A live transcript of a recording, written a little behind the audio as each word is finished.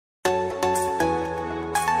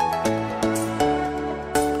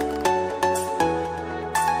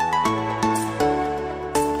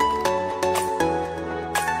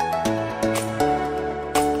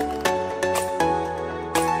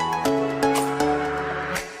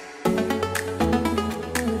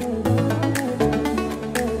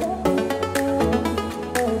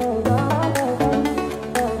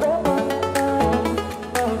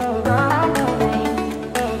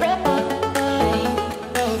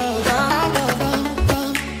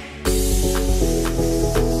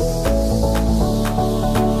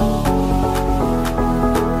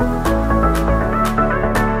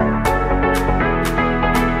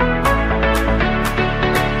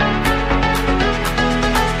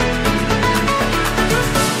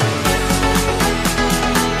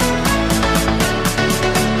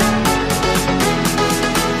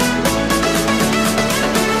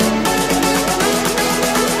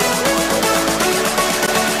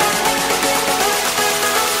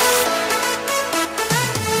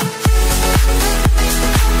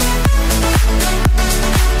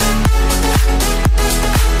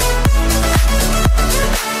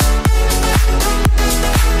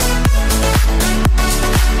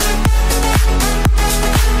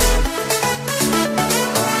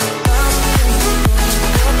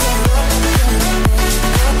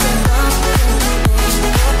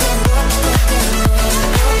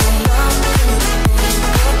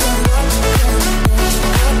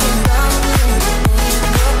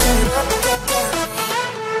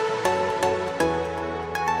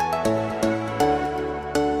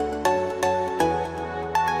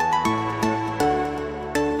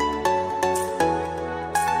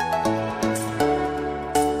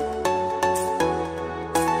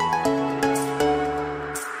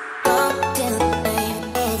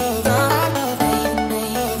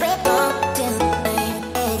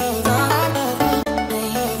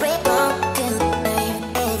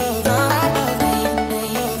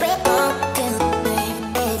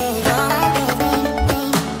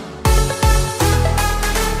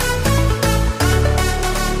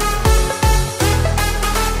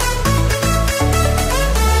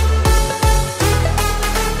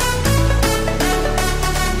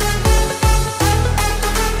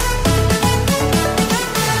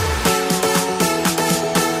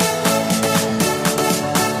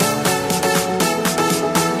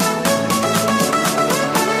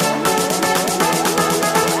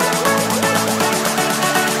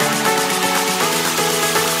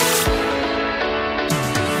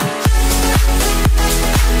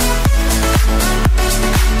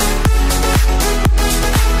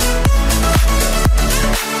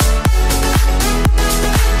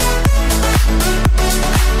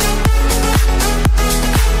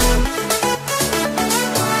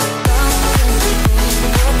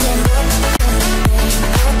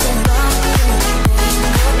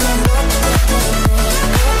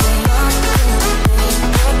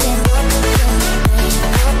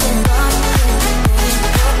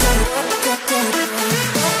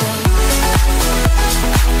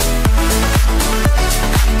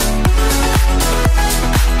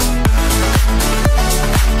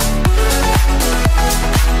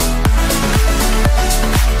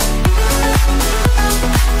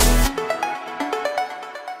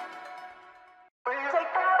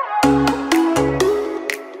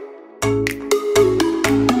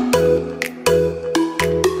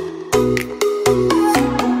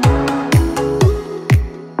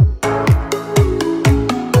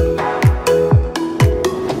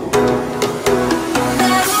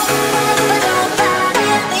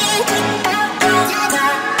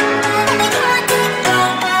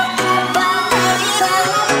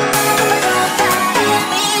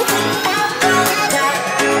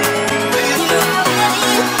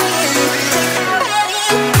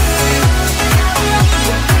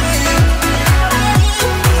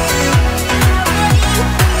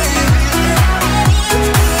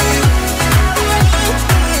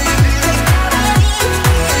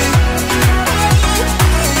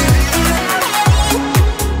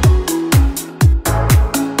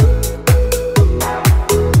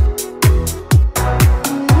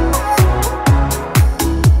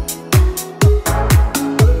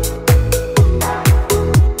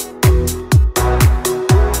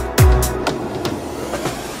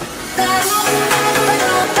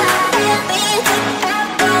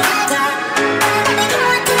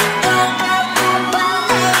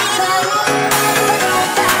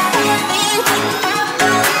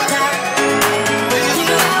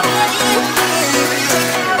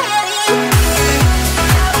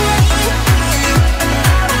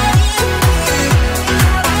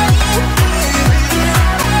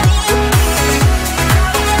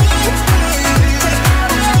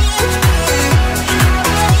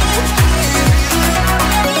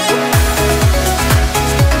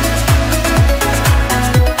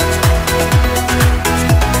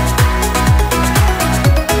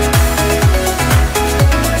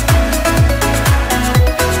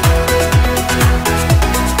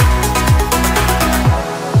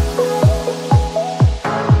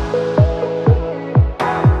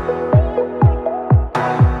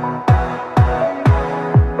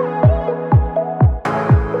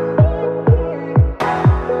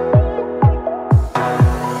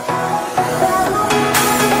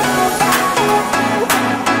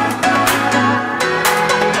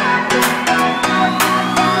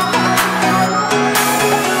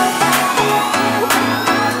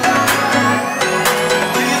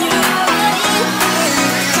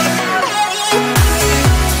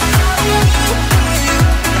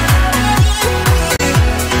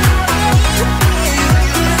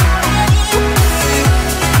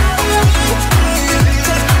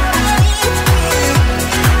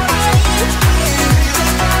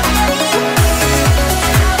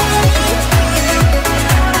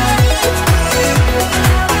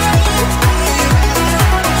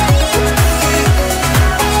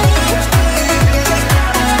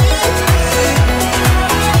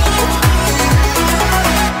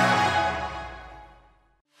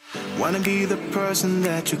person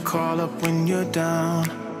that you call up when you're down.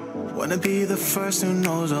 Wanna be the first who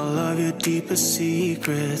knows all of your deepest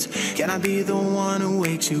secrets. Can I be the one who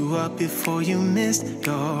wakes you up before you missed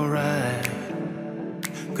your ride?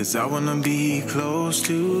 Cause I wanna be close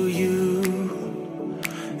to you,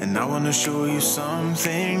 and I wanna show you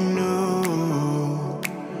something new.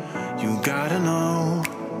 You gotta know,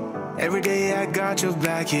 every day I got your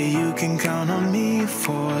back, yeah, you can count on me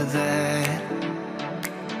for that.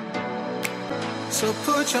 So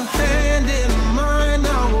put your hand in mine,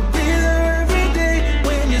 I will be there every day.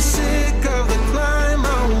 When you're sick of the climb,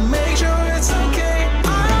 I will make sure it's okay.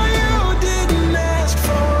 I know you didn't ask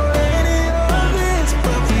for any of this,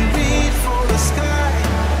 but we reach for the sky,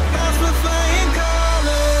 cause we're flying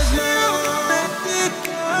colors now.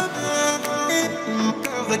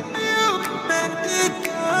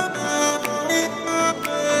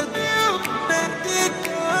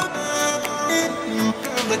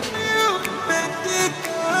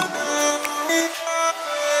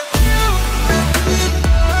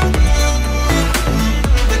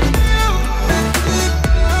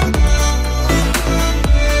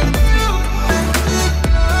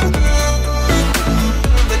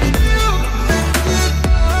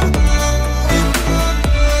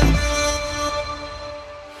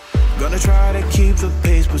 Try to keep the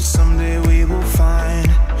pace, but someday we will find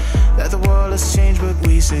that the world has changed, but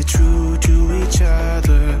we stay true to each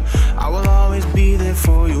other. I will always be there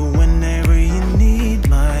for you whenever you